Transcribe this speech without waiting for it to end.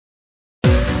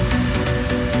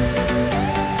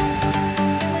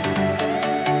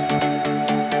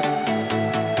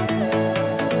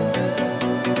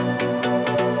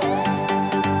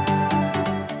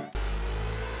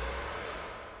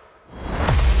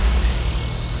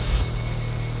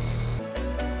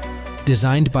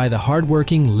Designed by the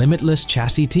hardworking Limitless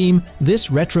Chassis team, this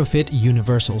retrofit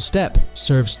universal step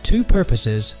serves two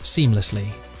purposes seamlessly.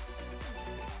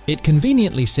 It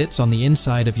conveniently sits on the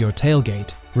inside of your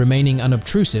tailgate, remaining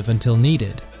unobtrusive until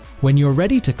needed. When you're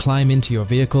ready to climb into your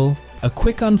vehicle, a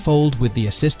quick unfold with the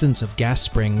assistance of gas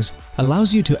springs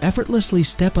allows you to effortlessly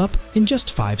step up in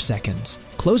just 5 seconds.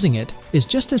 Closing it is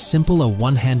just as simple a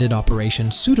one-handed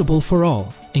operation suitable for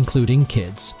all, including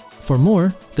kids. For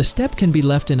more, the step can be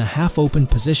left in a half-open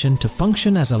position to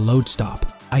function as a load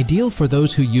stop, ideal for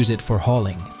those who use it for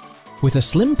hauling. With a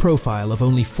slim profile of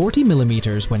only 40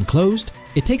 millimeters when closed,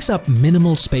 it takes up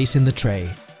minimal space in the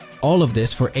tray. All of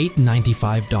this for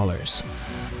 $895.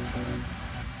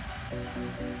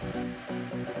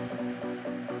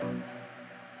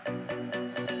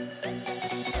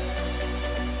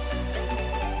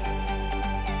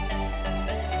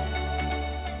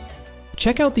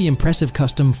 Check out the impressive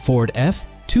custom Ford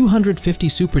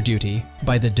F-250 Super Duty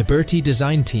by the DeBerti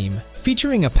design team,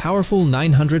 featuring a powerful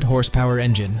 900 horsepower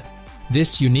engine.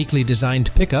 This uniquely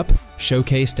designed pickup,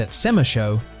 showcased at SEMA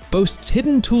Show, boasts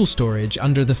hidden tool storage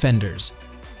under the fenders.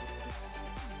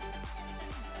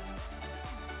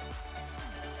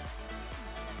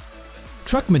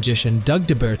 Truck magician Doug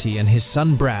DeBerti and his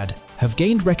son Brad have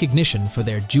gained recognition for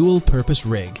their dual-purpose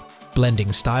rig,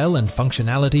 blending style and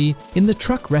functionality in the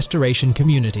truck restoration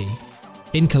community.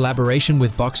 In collaboration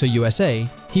with Boxer USA,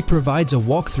 he provides a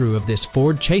walkthrough of this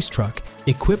Ford chase truck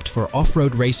equipped for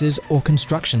off-road races or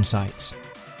construction sites.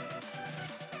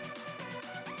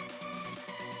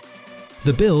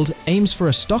 The build aims for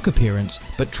a stock appearance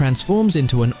but transforms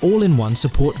into an all-in-one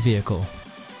support vehicle.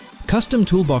 Custom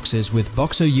toolboxes with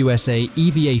Boxer USA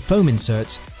EVA foam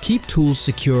inserts keep tools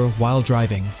secure while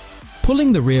driving.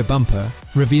 Pulling the rear bumper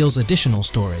reveals additional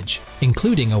storage,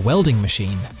 including a welding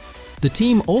machine. The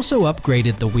team also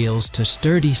upgraded the wheels to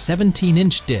sturdy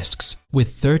 17-inch discs with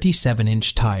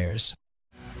 37-inch tires.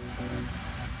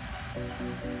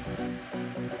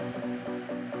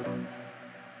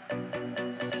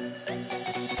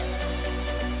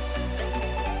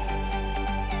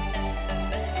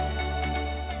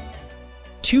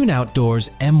 Tune Outdoors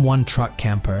M1 truck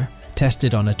camper,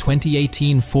 tested on a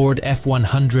 2018 Ford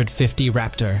F-150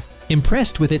 Raptor,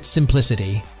 impressed with its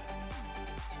simplicity.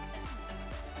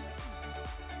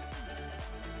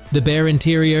 The bare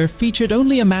interior featured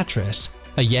only a mattress,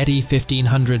 a Yeti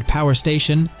 1500 power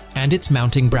station, and its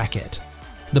mounting bracket.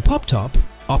 The pop top,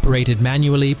 operated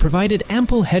manually, provided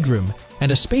ample headroom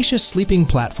and a spacious sleeping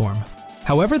platform.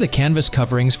 However, the canvas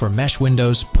coverings for mesh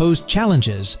windows posed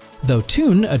challenges, though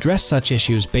Tune addressed such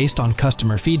issues based on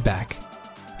customer feedback.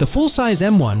 The full-size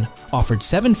M1 offered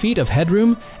 7 feet of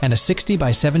headroom and a 60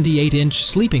 by 78-inch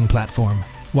sleeping platform,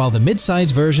 while the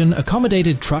mid-size version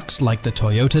accommodated trucks like the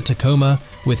Toyota Tacoma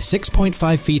with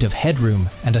 6.5 feet of headroom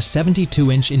and a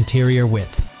 72-inch interior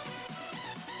width.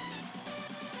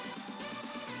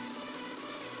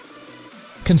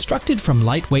 Constructed from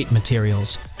lightweight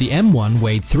materials, the M1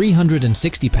 weighed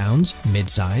 360 pounds,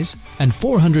 mid-size, and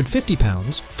 450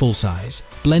 pounds, full-size,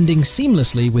 blending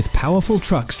seamlessly with powerful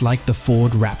trucks like the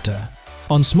Ford Raptor.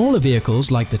 On smaller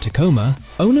vehicles like the Tacoma,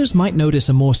 owners might notice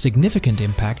a more significant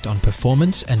impact on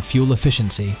performance and fuel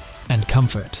efficiency and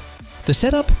comfort. The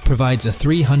setup provides a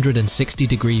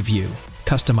 360-degree view,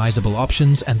 customizable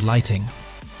options and lighting.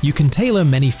 You can tailor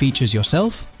many features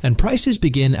yourself, and prices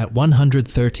begin at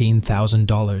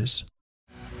 $113,000.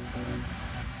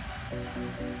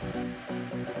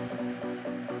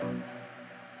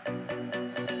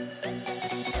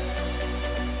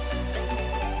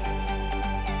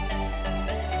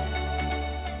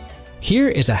 Here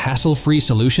is a hassle-free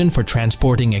solution for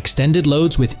transporting extended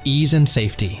loads with ease and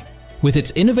safety. With its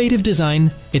innovative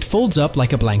design, it folds up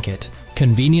like a blanket,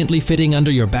 conveniently fitting under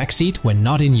your backseat when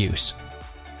not in use.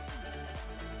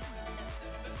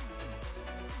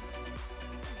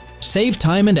 Save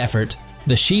time and effort.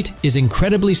 The sheet is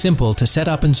incredibly simple to set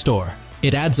up and store.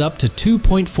 It adds up to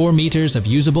 2.4 meters of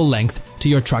usable length to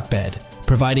your truck bed,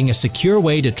 providing a secure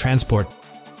way to transport.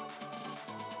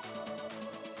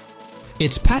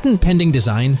 Its patent-pending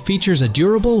design features a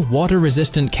durable,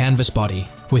 water-resistant canvas body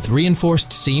with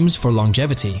reinforced seams for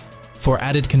longevity. For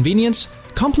added convenience,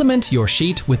 complement your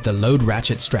sheet with the load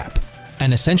ratchet strap,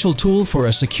 an essential tool for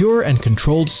a secure and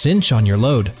controlled cinch on your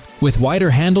load. With wider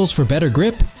handles for better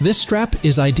grip, this strap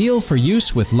is ideal for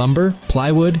use with lumber,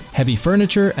 plywood, heavy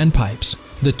furniture, and pipes.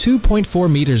 The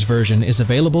 2.4 meters version is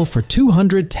available for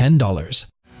 $210.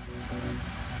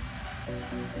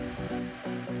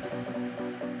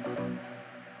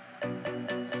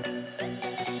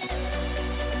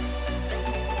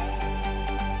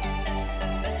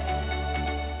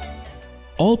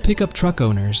 All pickup truck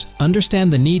owners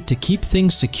understand the need to keep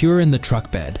things secure in the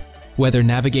truck bed. Whether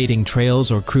navigating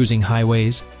trails or cruising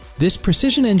highways, this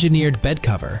precision-engineered bed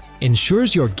cover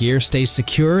ensures your gear stays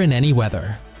secure in any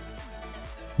weather.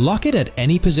 Lock it at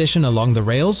any position along the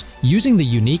rails using the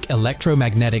unique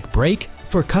electromagnetic brake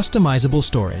for customizable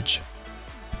storage.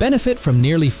 Benefit from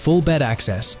nearly full bed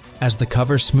access as the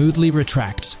cover smoothly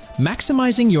retracts,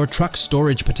 maximizing your truck's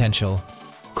storage potential.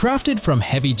 Crafted from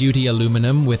heavy-duty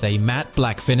aluminum with a matte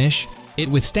black finish, it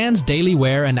withstands daily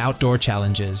wear and outdoor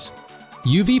challenges.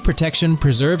 UV protection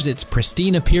preserves its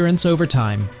pristine appearance over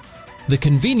time. The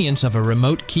convenience of a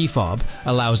remote key fob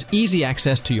allows easy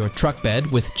access to your truck bed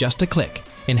with just a click,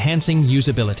 enhancing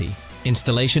usability.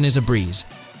 Installation is a breeze.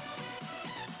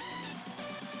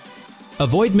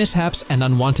 Avoid mishaps and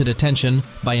unwanted attention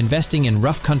by investing in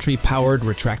rough country powered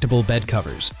retractable bed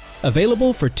covers.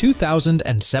 Available for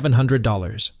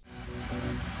 $2,700.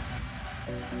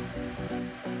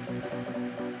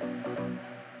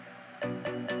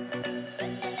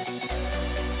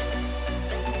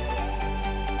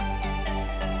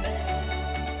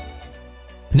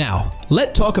 Now,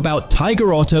 let's talk about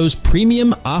Tiger Auto's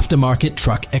premium aftermarket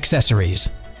truck accessories.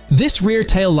 This rear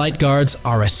tail light guards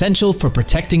are essential for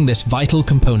protecting this vital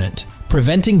component,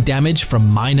 preventing damage from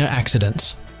minor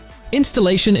accidents.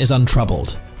 Installation is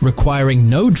untroubled, requiring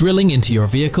no drilling into your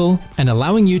vehicle and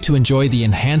allowing you to enjoy the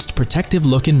enhanced protective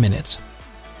look in minutes.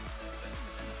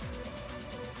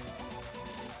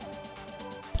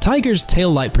 Tiger's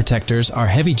tail light protectors are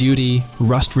heavy-duty,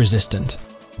 rust-resistant.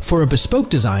 For a bespoke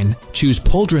design, choose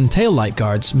Poldron tail light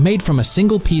guards made from a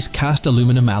single-piece cast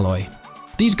aluminum alloy.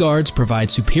 These guards provide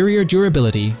superior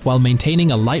durability while maintaining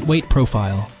a lightweight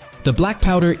profile. The black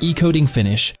powder e-coating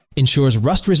finish ensures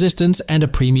rust resistance and a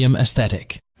premium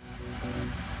aesthetic.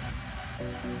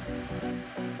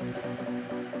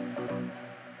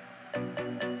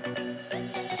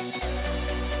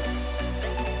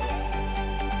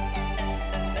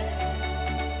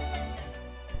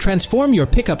 Transform your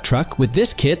pickup truck with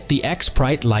this kit, the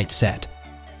X-Prite Light Set.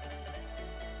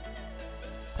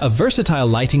 A versatile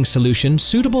lighting solution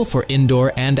suitable for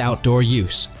indoor and outdoor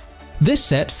use. This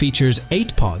set features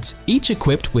 8 pods, each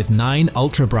equipped with 9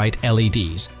 ultra-bright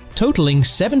LEDs, totaling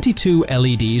 72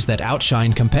 LEDs that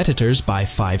outshine competitors by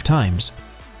 5 times.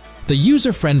 The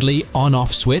user-friendly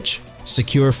on-off switch,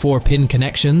 secure 4-pin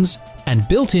connections, and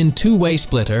built-in 2-way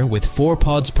splitter with 4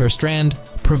 pods per strand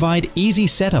provide easy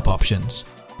setup options.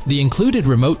 The included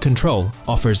remote control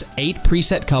offers 8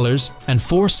 preset colors and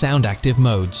 4 sound-active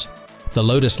modes. The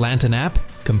Lotus Lantern app,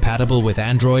 compatible with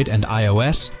Android and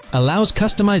iOS, allows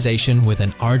customization with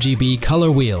an RGB color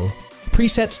wheel,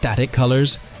 preset static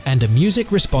colors, and a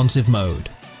music-responsive mode.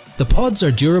 The pods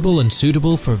are durable and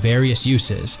suitable for various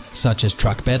uses, such as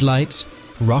truck bed lights,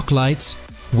 rock lights,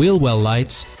 wheel well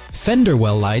lights, fender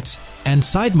well lights, and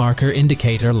side marker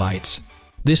indicator lights.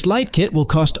 This light kit will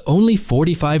cost only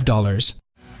 $45.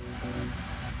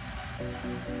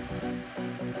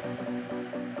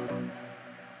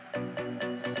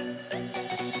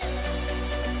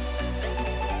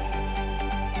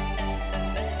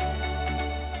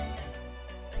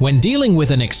 When dealing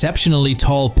with an exceptionally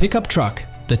tall pickup truck,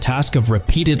 the task of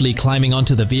repeatedly climbing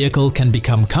onto the vehicle can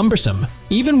become cumbersome,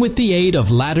 even with the aid of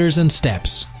ladders and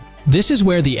steps. This is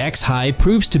where the X-High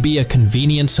proves to be a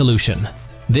convenient solution.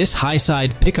 This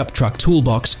high-side pickup truck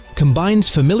toolbox combines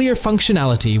familiar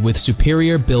functionality with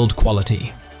superior build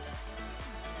quality.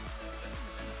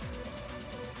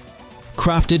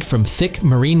 Crafted from thick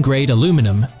marine-grade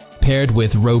aluminum, paired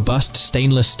with robust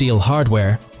stainless steel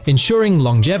hardware, ensuring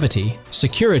longevity,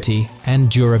 security,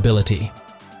 and durability.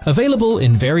 Available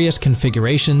in various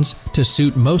configurations to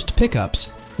suit most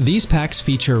pickups, these packs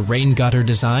feature rain gutter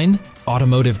design,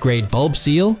 automotive-grade bulb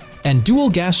seal, and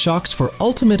dual gas shocks for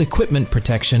ultimate equipment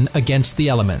protection against the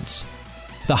elements.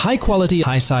 The high-quality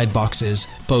high-side boxes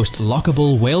boast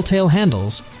lockable whale-tail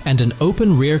handles and an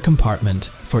open rear compartment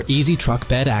for easy truck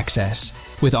bed access,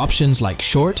 with options like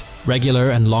short,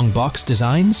 regular, and long box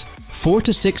designs, 4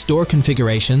 to 6 door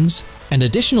configurations, and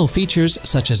additional features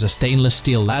such as a stainless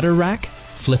steel ladder rack,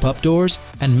 flip-up doors,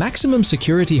 and maximum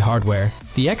security hardware.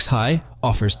 The X-High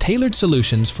offers tailored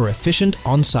solutions for efficient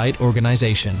on-site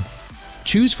organization.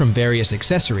 Choose from various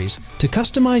accessories to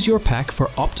customize your pack for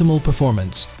optimal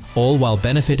performance, all while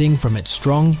benefiting from its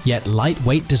strong yet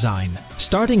lightweight design.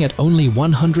 Starting at only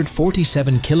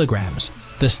 147 kilograms,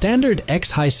 the standard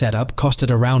X-High setup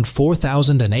costed around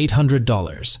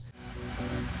 $4,800.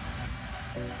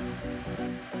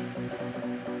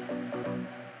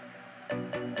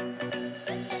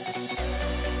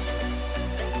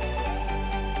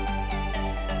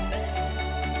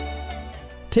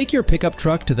 Take your pickup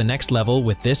truck to the next level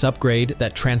with this upgrade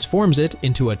that transforms it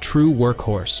into a true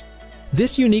workhorse.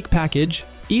 This unique package,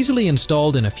 easily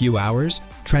installed in a few hours,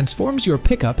 transforms your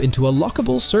pickup into a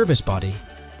lockable service body.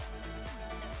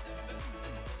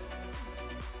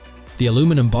 The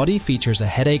aluminum body features a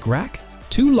headache rack,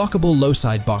 2 lockable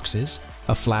low-side boxes,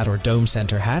 a flat or dome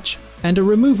center hatch, and a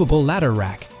removable ladder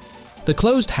rack. The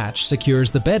closed hatch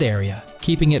secures the bed area,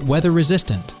 keeping it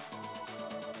weather-resistant.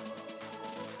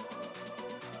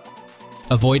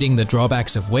 Avoiding the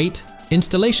drawbacks of weight,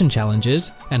 installation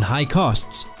challenges, and high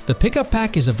costs, the pickup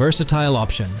pack is a versatile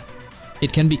option.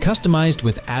 It can be customized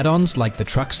with add-ons like the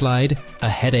truck slide, a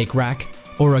headache rack,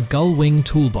 or a gull wing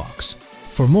toolbox.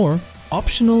 For more,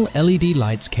 optional LED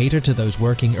lights cater to those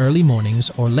working early mornings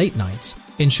or late nights,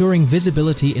 ensuring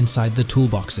visibility inside the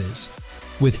toolboxes.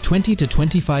 With 20 to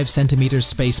 25 centimeters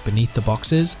space beneath the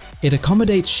boxes, it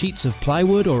accommodates sheets of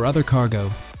plywood or other cargo.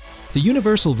 The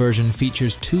universal version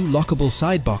features 2 lockable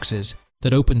side boxes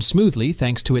that open smoothly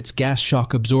thanks to its gas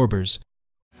shock absorbers.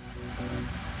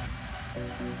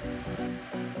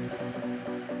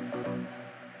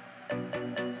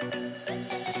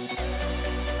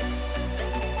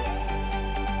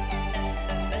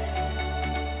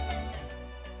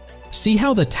 See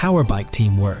how the PowerRide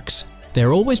team works.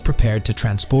 They're always prepared to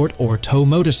transport or tow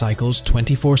motorcycles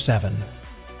 24/7.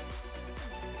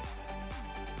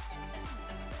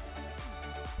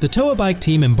 The PowerRide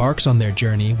team embarks on their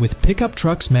journey with pickup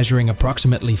trucks measuring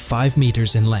approximately 5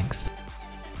 meters in length.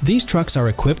 These trucks are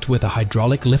equipped with a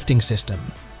hydraulic lifting system,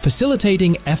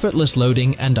 facilitating effortless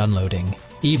loading and unloading,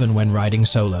 even when riding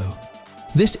solo.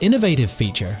 This innovative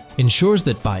feature ensures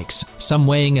that bikes, some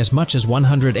weighing as much as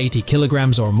 180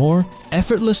 kilograms or more,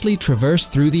 effortlessly traverse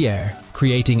through the air,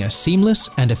 creating a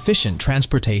seamless and efficient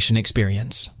transportation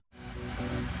experience.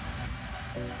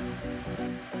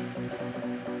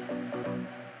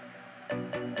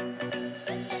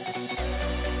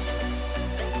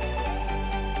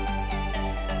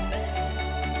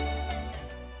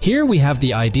 Here we have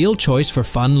the ideal choice for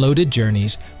fun-loaded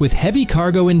journeys with heavy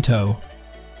cargo in tow.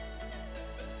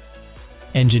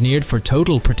 Engineered for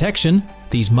total protection,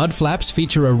 these mud flaps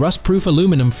feature a rust-proof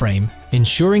aluminum frame,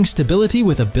 ensuring stability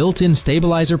with a built-in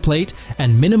stabilizer plate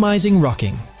and minimizing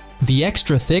rocking. The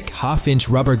extra thick half-inch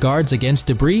rubber guards against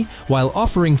debris while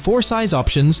offering 4 size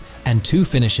options and 2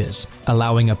 finishes,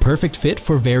 allowing a perfect fit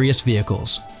for various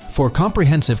vehicles. For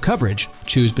comprehensive coverage,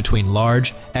 choose between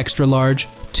large, extra large,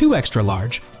 2 extra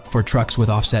large for trucks with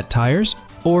offset tires,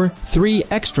 or 3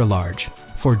 extra large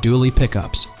for dually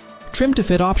pickups.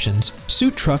 Trim-to-fit options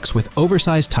suit trucks with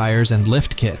oversized tires and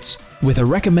lift kits. With a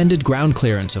recommended ground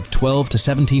clearance of 12 to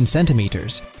 17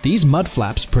 centimeters, these mud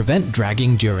flaps prevent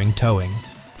dragging during towing.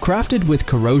 Crafted with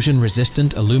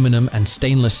corrosion-resistant aluminum and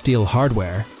stainless steel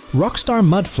hardware, Rockstar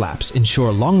mud flaps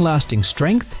ensure long-lasting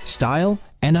strength, style,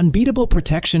 and unbeatable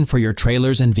protection for your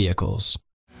trailers and vehicles.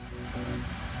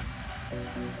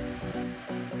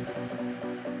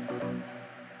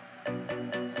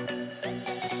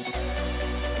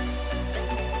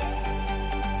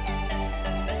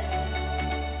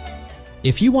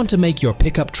 If you want to make your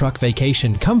pickup truck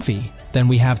vacation comfy, then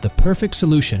we have the perfect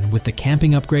solution with the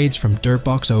camping upgrades from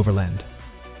Dirtbox Overland.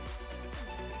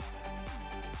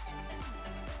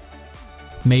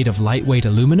 Made of lightweight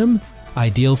aluminum,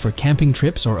 ideal for camping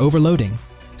trips or overloading.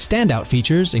 Standout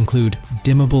features include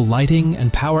dimmable lighting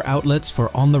and power outlets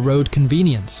for on-the-road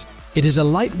convenience. It is a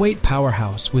lightweight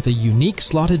powerhouse with a unique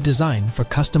slotted design for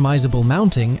customizable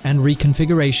mounting and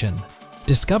reconfiguration.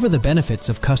 Discover the benefits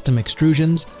of custom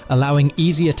extrusions, allowing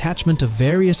easy attachment of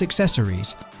various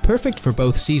accessories, perfect for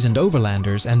both seasoned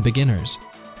overlanders and beginners.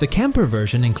 The camper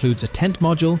version includes a tent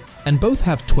module, and both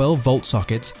have 12-volt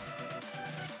sockets.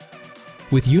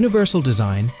 With universal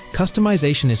design,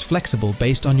 customization is flexible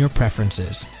based on your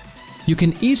preferences. You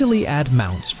can easily add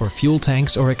mounts for fuel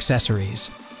tanks or accessories.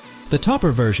 The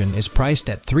topper version is priced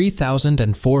at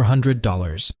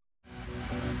 $3,400.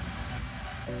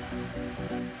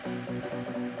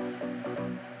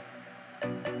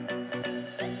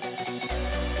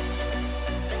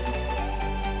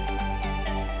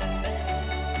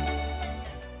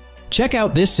 Check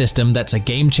out this system that's a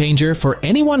game changer for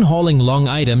anyone hauling long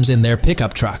items in their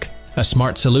pickup truck. A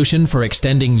smart solution for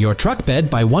extending your truck bed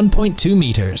by 1.2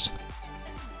 meters.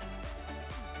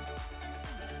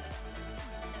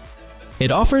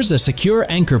 It offers a secure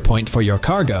anchor point for your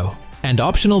cargo, and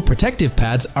optional protective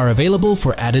pads are available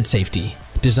for added safety.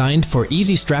 designed for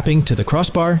easy strapping to the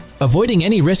crossbar, avoiding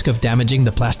any risk of damaging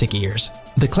the plastic ears.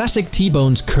 The classic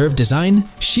T-Bone's curved design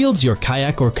shields your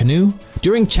kayak or canoe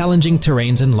during challenging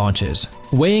terrains and launches.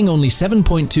 Weighing only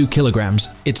 7.2 kilograms,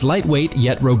 it's lightweight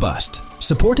yet robust,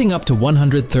 supporting up to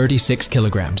 136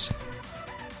 kilograms.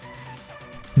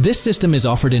 This system is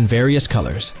offered in various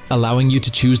colors, allowing you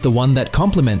to choose the one that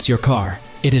complements your car.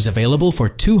 It is available for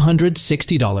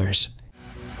 $260.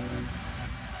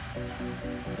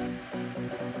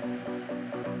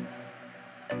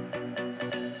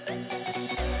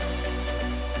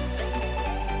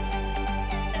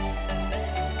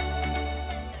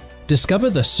 Discover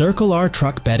the Circle R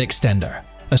Truck Bed Extender,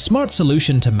 a smart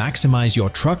solution to maximize your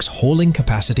truck's hauling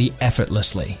capacity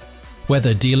effortlessly.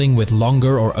 Whether dealing with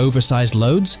longer or oversized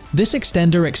loads, this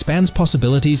extender expands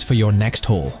possibilities for your next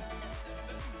haul.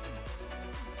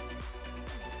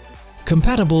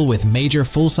 Compatible with major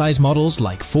full-size models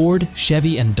like Ford,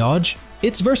 Chevy, and Dodge,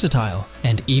 it's versatile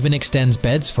and even extends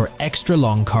beds for extra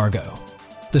long cargo.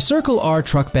 The Circle R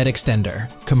Truck Bed Extender,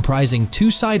 comprising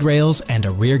 2 side rails and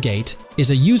a rear gate,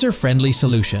 is a user-friendly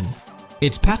solution.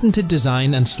 Its patented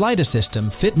design and slider system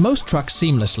fit most trucks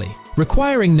seamlessly,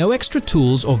 requiring no extra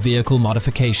tools or vehicle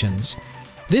modifications.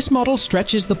 This model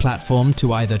stretches the platform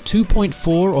to either 2.4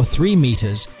 or 3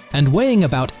 meters and weighing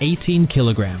about 18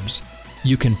 kilograms.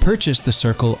 You can purchase the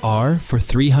Circle R for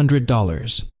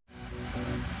 $300.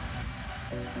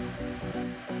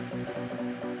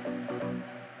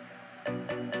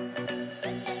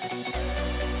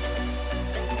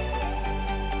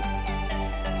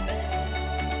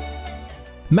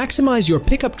 Maximize your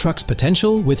pickup truck's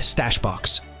potential with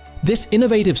Stashbox. This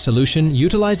innovative solution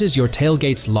utilizes your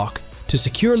tailgate's lock to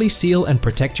securely seal and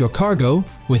protect your cargo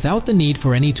without the need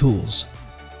for any tools.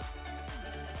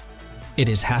 It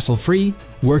is hassle-free,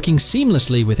 working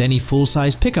seamlessly with any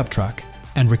full-size pickup truck,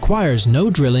 and requires no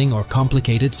drilling or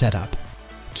complicated setup.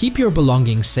 Keep your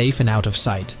belongings safe and out of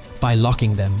sight by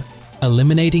locking them,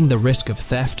 eliminating the risk of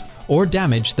theft or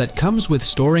damage that comes with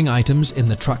storing items in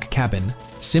the truck cabin.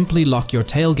 Simply lock your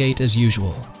tailgate as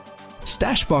usual.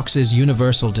 Stashbox's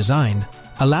universal design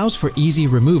allows for easy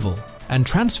removal and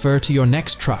transfer to your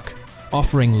next truck,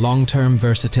 offering long-term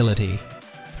versatility.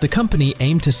 The company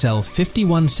aimed to sell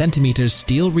 51 centimeters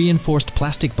steel-reinforced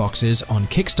plastic boxes on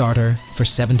Kickstarter for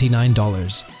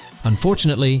 $79.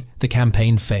 Unfortunately, the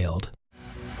campaign failed.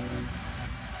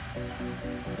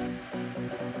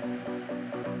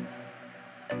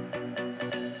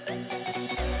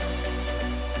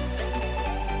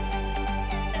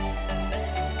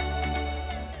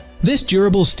 This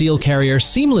durable steel carrier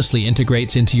seamlessly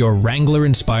integrates into your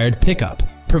Wrangler-inspired pickup,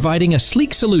 providing a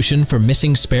sleek solution for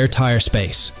missing spare tire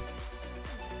space.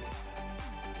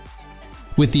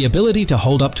 With the ability to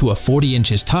hold up to a 40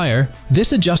 inches tire,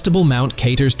 this adjustable mount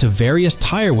caters to various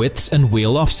tire widths and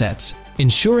wheel offsets,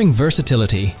 ensuring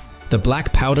versatility. The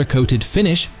black powder-coated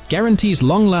finish guarantees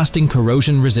long-lasting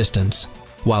corrosion resistance,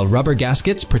 while rubber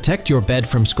gaskets protect your bed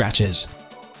from scratches.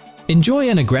 Enjoy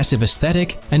an aggressive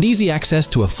aesthetic and easy access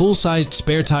to a full-sized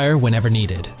spare tire whenever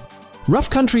needed. Rough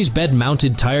Country's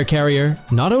bed-mounted tire carrier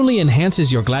not only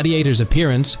enhances your Gladiator's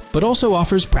appearance, but also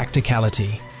offers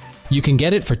practicality. You can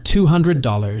get it for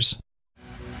 $200.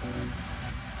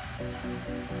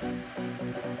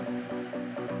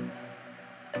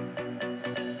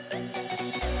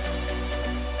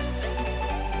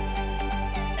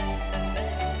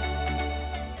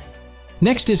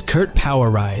 Next is Curt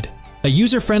PowerRide, a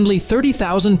user-friendly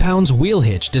 30,000 pounds wheel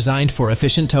hitch designed for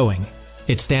efficient towing.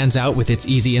 It stands out with its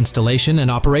easy installation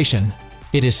and operation.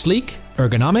 It is sleek,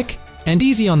 ergonomic, and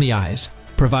easy on the eyes,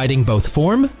 providing both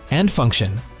form and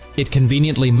function. It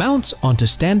conveniently mounts onto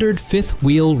standard fifth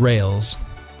wheel rails.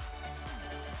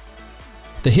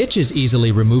 The hitch is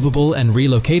easily removable and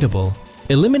relocatable,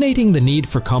 eliminating the need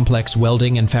for complex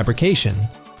welding and fabrication.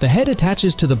 The head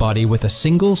attaches to the body with a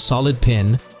single solid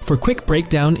pin for quick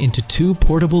breakdown into 2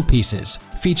 portable pieces,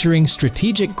 featuring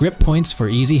strategic grip points for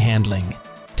easy handling.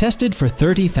 Tested for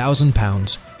 30,000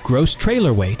 pounds gross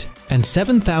trailer weight and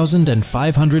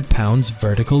 7,500 pounds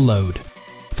vertical load.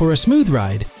 For a smooth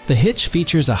ride, the hitch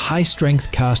features a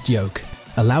high-strength cast yoke,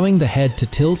 allowing the head to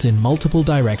tilt in multiple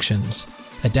directions,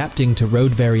 adapting to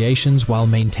road variations while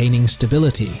maintaining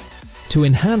stability. To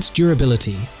enhance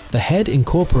durability, the head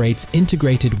incorporates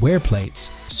integrated wear plates,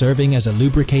 serving as a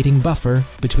lubricating buffer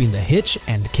between the hitch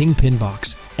and kingpin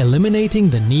box, eliminating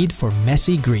the need for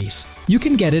messy grease. You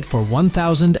can get it for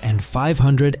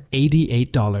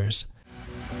 $1,588.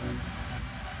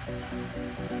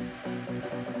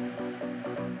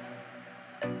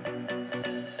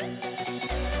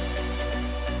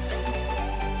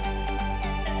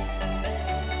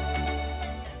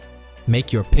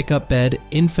 Make your pickup bed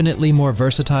infinitely more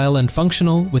versatile and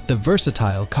functional with the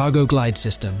versatile Cargo Glide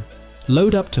system.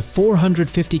 Load up to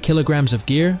 450 kilograms of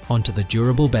gear onto the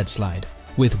durable bed slide,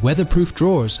 with weatherproof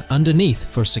drawers underneath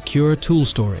for secure tool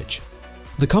storage.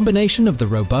 The combination of the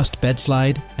robust bed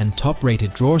slide and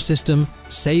top-rated drawer system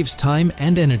saves time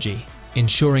and energy,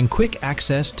 ensuring quick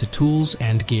access to tools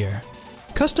and gear.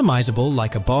 Customizable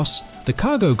like a boss, the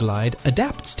Cargo Glide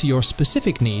adapts to your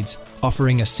specific needs,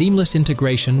 offering a seamless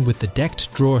integration with the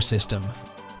decked drawer system.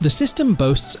 The system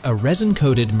boasts a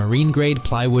resin-coated marine-grade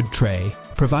plywood tray,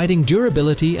 providing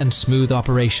durability and smooth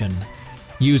operation.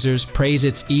 Users praise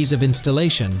its ease of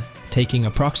installation, taking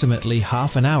approximately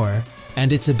half an hour,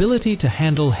 and its ability to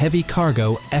handle heavy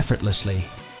cargo effortlessly.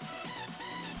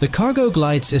 The Cargo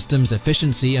Glide system's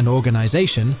efficiency and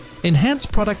organization enhance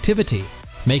productivity,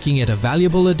 making it a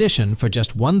valuable addition for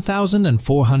just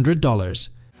 $1,400.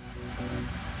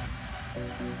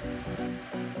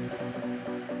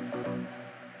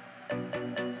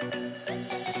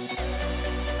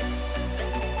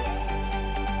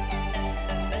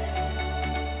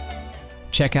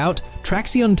 Check out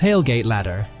Traction Tailgate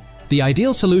Ladder, the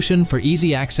ideal solution for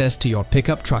easy access to your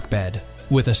pickup truck bed.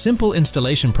 With a simple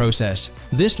installation process,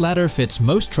 this ladder fits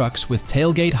most trucks with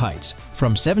tailgate heights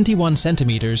from 71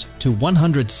 centimeters to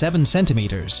 107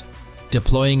 centimeters.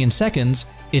 Deploying in seconds,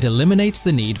 it eliminates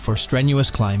the need for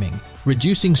strenuous climbing,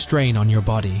 reducing strain on your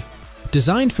body.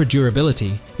 Designed for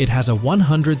durability, it has a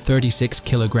 136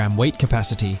 kilogram weight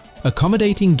capacity,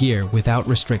 accommodating gear without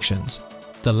restrictions.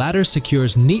 The ladder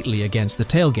secures neatly against the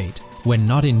tailgate when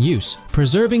not in use,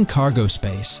 preserving cargo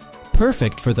space.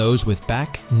 Perfect for those with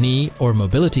back, knee, or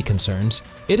mobility concerns,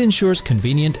 it ensures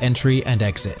convenient entry and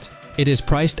exit. It is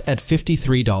priced at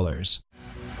 $53.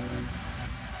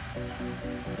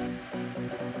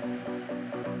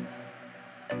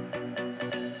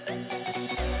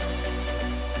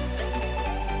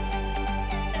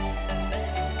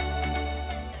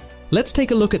 Let's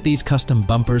take a look at these custom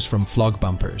bumpers from Flog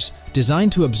Bumpers,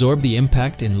 designed to absorb the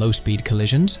impact in low-speed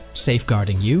collisions,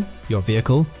 safeguarding you, your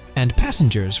vehicle, and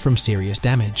passengers from serious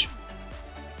damage.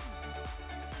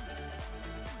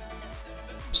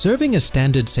 Serving as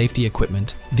standard safety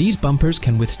equipment, these bumpers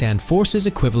can withstand forces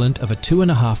equivalent of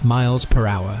 2.5 miles per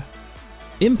hour.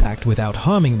 Impact without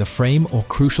harming the frame or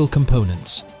crucial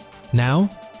components. Now,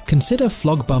 consider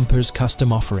Flog Bumpers'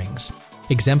 custom offerings,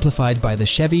 exemplified by the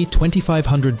Chevy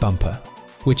 2500 bumper,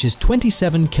 which is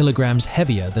 27 kilograms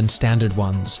heavier than standard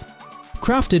ones.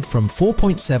 Crafted from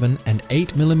 4.7 and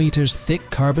 8 millimeters thick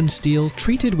carbon steel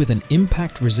treated with an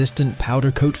impact-resistant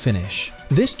powder coat finish.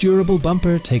 This durable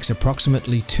bumper takes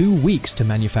approximately 2 weeks to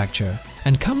manufacture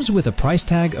and comes with a price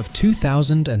tag of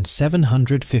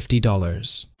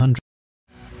 $2,750.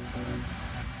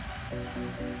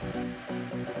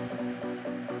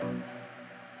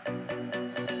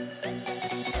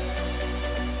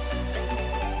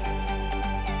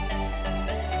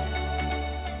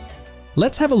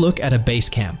 Let's have a look at a base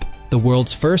camp, the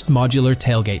world's first modular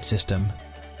tailgate system.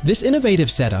 This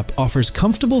innovative setup offers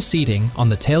comfortable seating on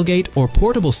the tailgate or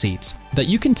portable seats that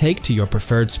you can take to your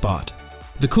preferred spot.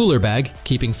 The cooler bag,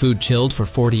 keeping food chilled for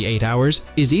 48 hours,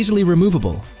 is easily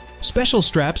removable. Special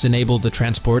straps enable the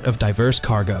transport of diverse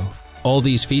cargo. All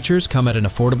these features come at an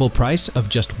affordable price of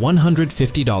just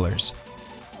 $150.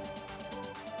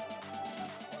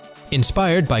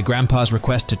 Inspired by Grandpa's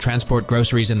request to transport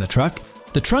groceries in the truck,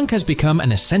 the trunk has become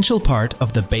an essential part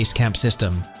of the base camp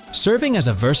system. Serving as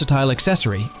a versatile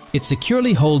accessory, it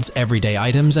securely holds everyday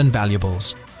items and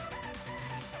valuables.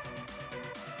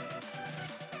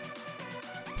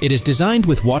 It is designed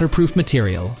with waterproof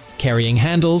material, carrying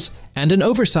handles, and an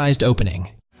oversized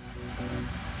opening,